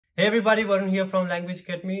Hey everybody, Varun here from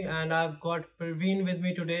𝗪𝗡𝗄 and I've got Parveen with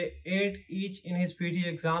me today. 8 each in his PTE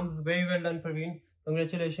exam. Very well done, Parveen.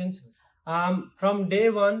 Congratulations. From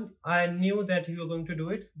day one, I knew that you were going to do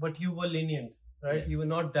it, but you were lenient, right? You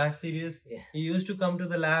were not that serious. You used to come to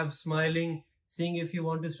the lab smiling, seeing if you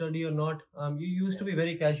want to study or not. You used to be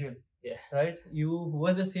very casual, right? You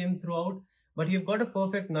were the same throughout, but you've got a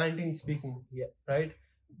perfect 19 speaking, right?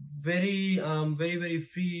 Very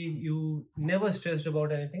free. You never stressed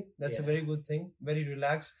about anything. That's a very good thing. Very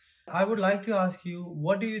relaxed. I would like to ask you,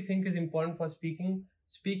 what do you think is important for speaking?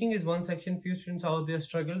 Speaking is one section. Few students out there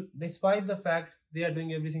struggle despite the fact they are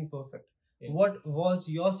doing everything perfect. What was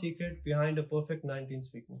your secret behind a perfect 19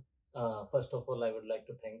 speaking? First of all, I would like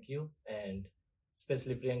to thank you and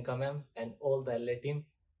especially Priyanka ma'am and all the LA team.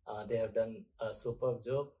 They have done a superb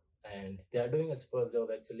job and they are doing a superb job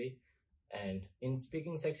actually. And in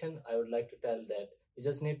speaking section, I would like to tell that you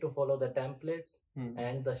just need to follow the templates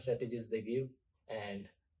and the strategies they give. And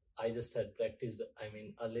I just had practiced,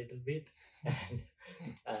 a little bit. And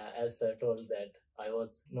as I told that I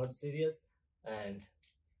was not serious. And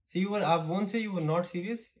see, I won't say you were not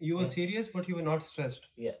serious. You were serious, but you were not stressed.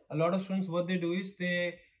 A lot of students, what they do is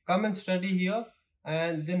they come and study here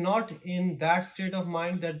and they're not in that state of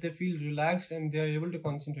mind that they feel relaxed and they're able to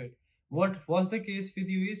concentrate. What was the case with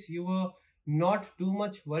you is you were not too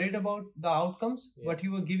much worried about the outcomes, but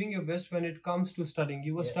you were giving your best when it comes to studying.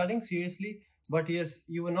 You were studying seriously, but yes,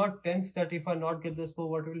 you were not tense that if I not get the score,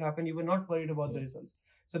 what will happen? You were not worried about the results.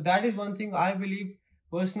 So that is one thing I believe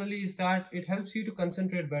personally is that it helps you to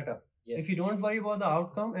concentrate better. If you don't worry about the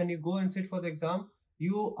outcome and you go and sit for the exam,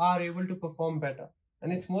 you are able to perform better.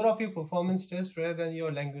 And it's more of your performance test rather than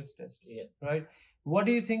your language test, right? What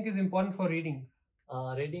do you think is important for reading?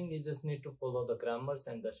 Reading, you just need to follow the grammars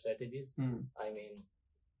and the strategies.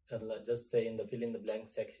 Just say in the fill in the blank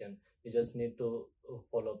section, you just need to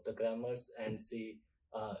follow the grammars and see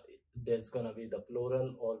there's gonna be the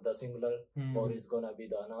plural or the singular or it's gonna be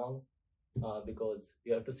the noun, because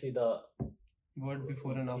you have to see the word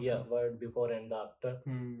before and after. Word before and after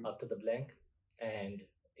the blank, and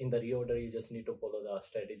in the reorder you just need to follow the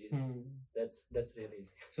strategies. That's really easy.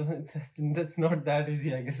 So that's not that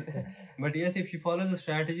easy, I guess. But yes, if you follow the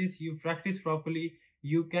strategies, you practice properly,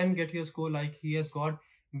 you can get your score like he has got.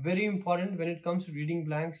 Very important when it comes to reading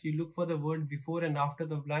blanks, you look for the word before and after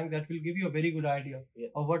the blank. That will give you a very good idea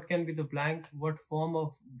of what can be the blank, what form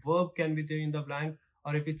of verb can be there in the blank,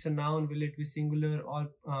 or if it's a noun, will it be singular or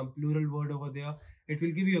plural word over there. It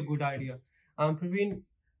will give you a good idea. Parveen,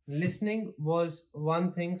 listening was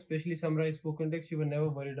one thing, especially summarized spoken text, you were never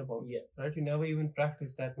worried about, right? You never even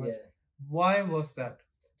practiced that much. Why was that?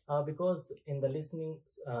 Because in the listening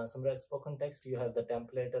summarized spoken text, you have the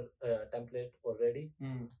template already,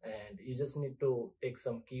 and you just need to take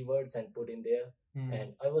some keywords and put in there.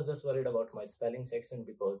 And I was just worried about my spelling section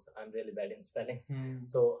because I'm really bad in spelling.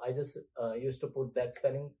 So I just used to put that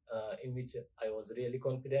spelling in which I was really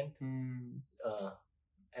confident.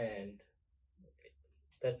 And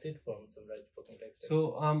that's it from summarized spoken text.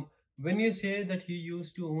 So when you say that you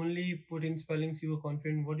used to only put in spellings you were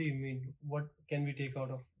confident, what do you mean? What can we take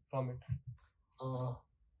out from it?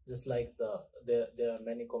 Just like there are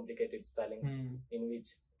many complicated spellings in which,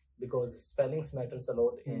 because spellings matters a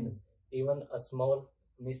lot, and even a small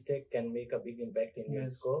mistake can make a big impact in your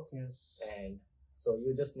score. And so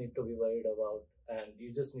you just need to be worried about, and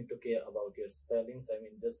you just need to care about your spellings.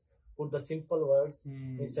 Just put the simple words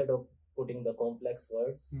instead of putting the complex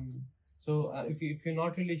words. So if you're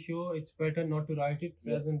not really sure, it's better not to write it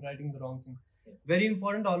rather than writing the wrong thing. Very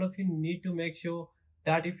important, all of you need to make sure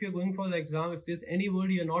that if you're going for the exam, if there's any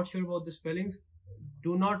word you're not sure about the spellings,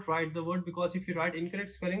 do not write the word, because if you write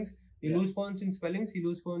incorrect spellings, you lose points in spellings, you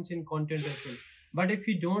lose points in content as well. But if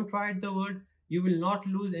you don't write the word, you will not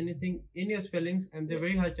lose anything in your spellings, and there are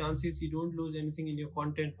very high chances you don't lose anything in your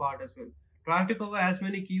content part as well. Try to cover as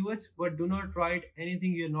many keywords, but do not write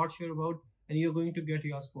anything you're not sure about, and you're going to get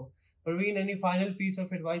your score. Parveen, any final piece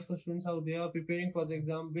of advice for students out there preparing for the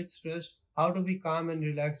exam, bit stressed, how to be calm and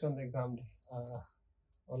relaxed on the exam day?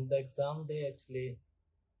 On the exam day, actually,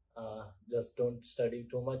 just don't study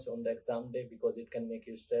too much on the exam day because it can make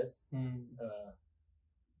you stress.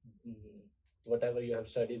 Whatever you have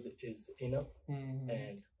studied is enough.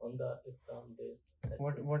 And on the exam day,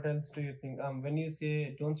 what else do you think? When you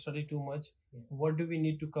say don't study too much, what do we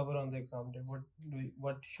need to cover on the exam day?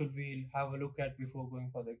 What should we have a look at before going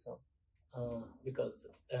for the exam? Because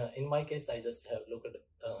in my case, I just have looked at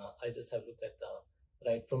the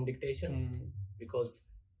right from dictation, because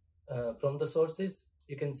from the sources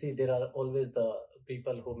you can see there are always the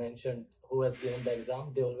people who has given the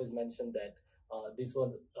exam. They always mention that this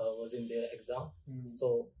one was in their exam.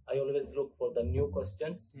 So I always look for the new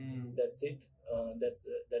questions. That's it.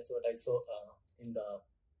 That's what I saw in the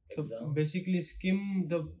exam. So basically skim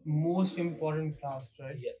the most important tasks,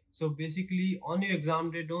 right? Yeah. So basically on your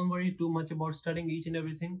exam day, don't worry too much about studying each and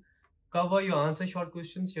everything. Cover your answer short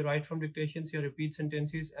questions, your write from dictations, your repeat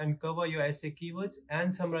sentences, and cover your essay keywords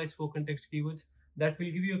and summarize spoken text keywords. That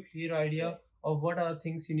will give you a clear idea of what are the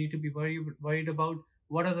things you need to be worried about,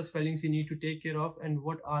 what are the spellings you need to take care of, and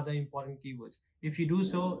what are the important keywords. If you do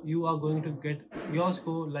so, you are going to get your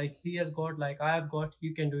score like he has got, like I have got.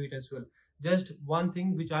 You can do it as well. Just one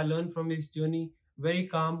thing which I learned from his journey: very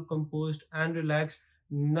calm, composed, and relaxed.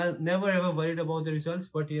 Never ever worried about the results.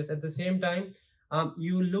 But yes, at the same time,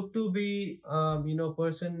 you look to be a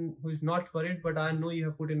person who is not worried. But I know you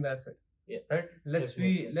have put in the effort. Yeah. Right. Let's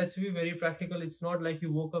be very practical. It's not like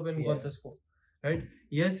you woke up and got the score. Right.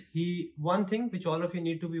 Yes. One thing which all of you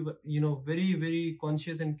need to be very, very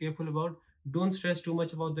conscious and careful about. Don't stress too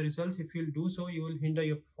much about the results. If you'll do so, you will hinder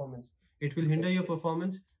your performance. It will hinder your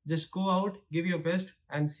performance. Just go out, give your best,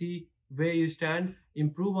 and see where you stand,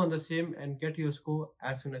 improve on the same, and get your score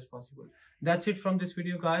as soon as possible. That's it from this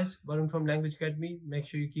video, guys. Varun from Language Academy. Make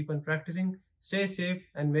sure you keep on practicing, stay safe,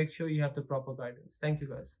 and make sure you have the proper guidance. Thank you,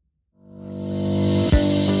 guys.